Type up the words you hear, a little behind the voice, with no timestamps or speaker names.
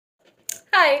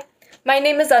Hi, my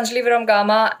name is Anjali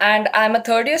Viramgama and I'm a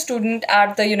third year student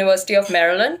at the University of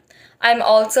Maryland. I'm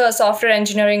also a software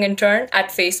engineering intern at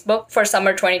Facebook for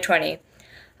summer 2020.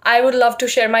 I would love to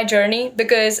share my journey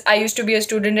because I used to be a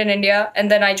student in India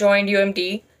and then I joined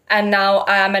UMD and now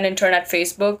I am an intern at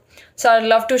Facebook. So I'd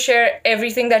love to share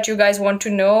everything that you guys want to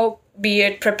know, be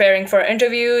it preparing for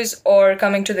interviews or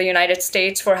coming to the United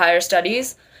States for higher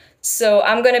studies. So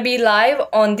I'm going to be live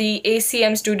on the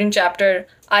ACM student chapter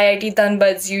IIT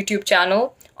Dhanbad's YouTube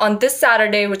channel on this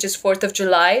Saturday, which is 4th of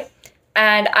July.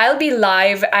 And I'll be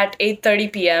live at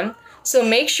 8:30 p.m. So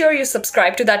make sure you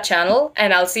subscribe to that channel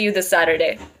and I'll see you this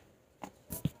Saturday.